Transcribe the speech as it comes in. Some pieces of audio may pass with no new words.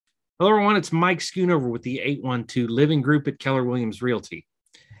Hello, everyone. It's Mike Schoonover with the 812 Living Group at Keller Williams Realty.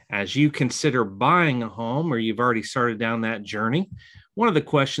 As you consider buying a home or you've already started down that journey, one of the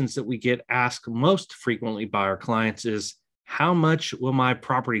questions that we get asked most frequently by our clients is, how much will my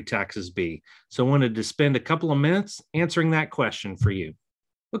property taxes be? So I wanted to spend a couple of minutes answering that question for you.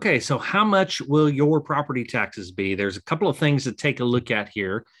 Okay, so how much will your property taxes be? There's a couple of things to take a look at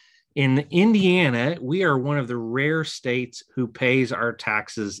here. In Indiana, we are one of the rare states who pays our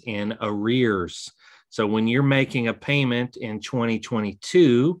taxes in arrears. So when you're making a payment in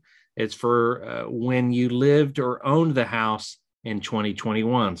 2022, it's for when you lived or owned the house in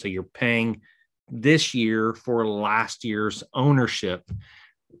 2021. So you're paying this year for last year's ownership.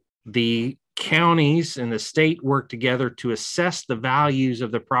 The counties and the state work together to assess the values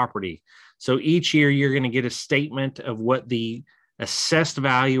of the property. So each year you're going to get a statement of what the assessed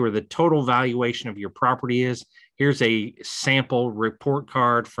value or the total valuation of your property is. Here's a sample report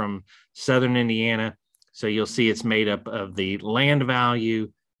card from Southern Indiana. So you'll see it's made up of the land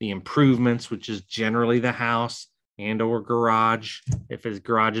value, the improvements, which is generally the house and or garage, if his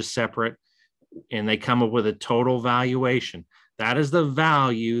garage is separate, and they come up with a total valuation. That is the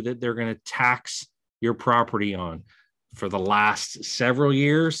value that they're going to tax your property on. For the last several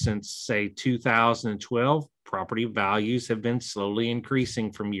years, since say 2012, property values have been slowly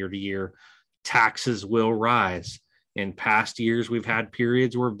increasing from year to year. Taxes will rise. In past years, we've had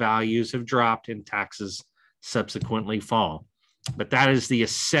periods where values have dropped and taxes subsequently fall. But that is the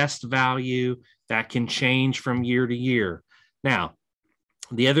assessed value that can change from year to year. Now,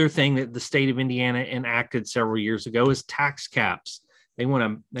 the other thing that the state of Indiana enacted several years ago is tax caps. They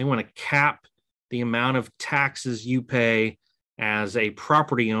want to cap the amount of taxes you pay as a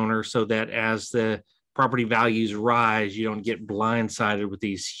property owner so that as the property values rise, you don't get blindsided with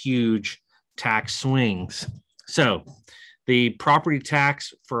these huge tax swings. So the property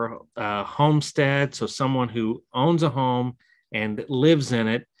tax for a homestead, so someone who owns a home and lives in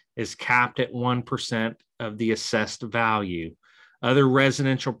it, is capped at 1% of the assessed value. Other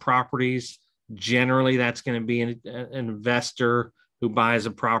residential properties, generally that's going to be an investor who buys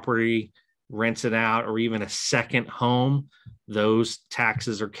a property, rents it out, or even a second home. Those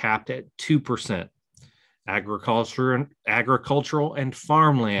taxes are capped at 2%. Agricultural and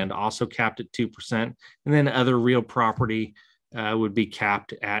farmland also capped at 2%. And then other real property would be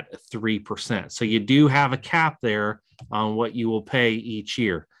capped at 3%. So you do have a cap there on what you will pay each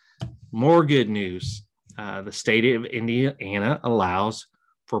year. More good news. The state of Indiana allows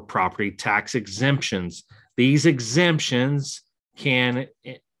for property tax exemptions. These exemptions can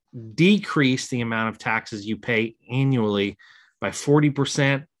decrease the amount of taxes you pay annually by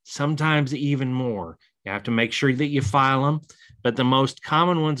 40%, sometimes even more. You have to make sure that you file them, but the most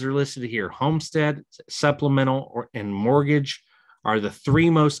common ones are listed here. Homestead, supplemental, and mortgage are the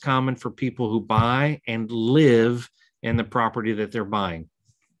three most common for people who buy and live in the property that they're buying.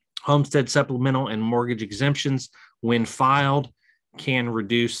 Homestead, supplemental, and mortgage exemptions, when filed, can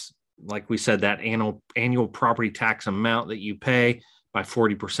reduce, like we said, that annual property tax amount that you pay by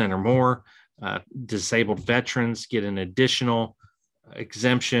 40% or more. Disabled veterans get an additional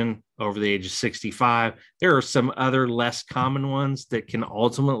exemption over the age of 65. There are some other less common ones that can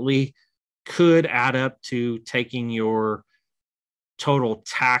ultimately could add up to taking your total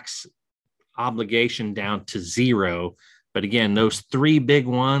tax obligation down to zero. But again, those three big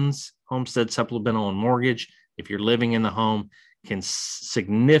ones, homestead, supplemental, and mortgage, if you're living in the home, can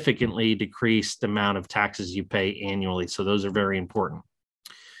significantly decrease the amount of taxes you pay annually. So those are very important.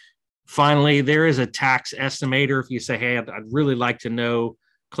 Finally, there is a tax estimator. If you say, hey, I'd really like to know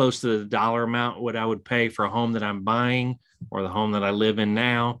close to the dollar amount what I would pay for a home that I'm buying or the home that I live in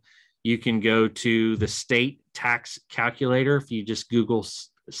now, you can go to the state tax calculator. If you just Google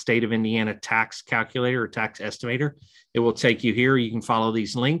State of Indiana tax calculator or tax estimator, it will take you here. You can follow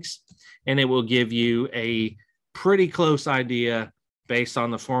these links and it will give you a pretty close idea based on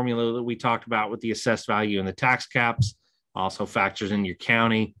the formula that we talked about with the assessed value and the tax caps. Also factors in your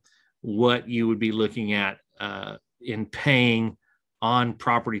county, what you would be looking at in paying on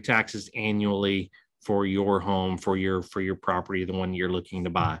property taxes annually for your home, for your property, the one you're looking to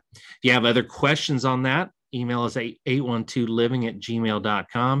buy. If you have other questions on that, email us at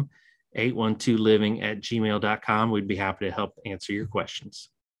 812living@gmail.com, 812living@gmail.com. We'd be happy to help answer your questions.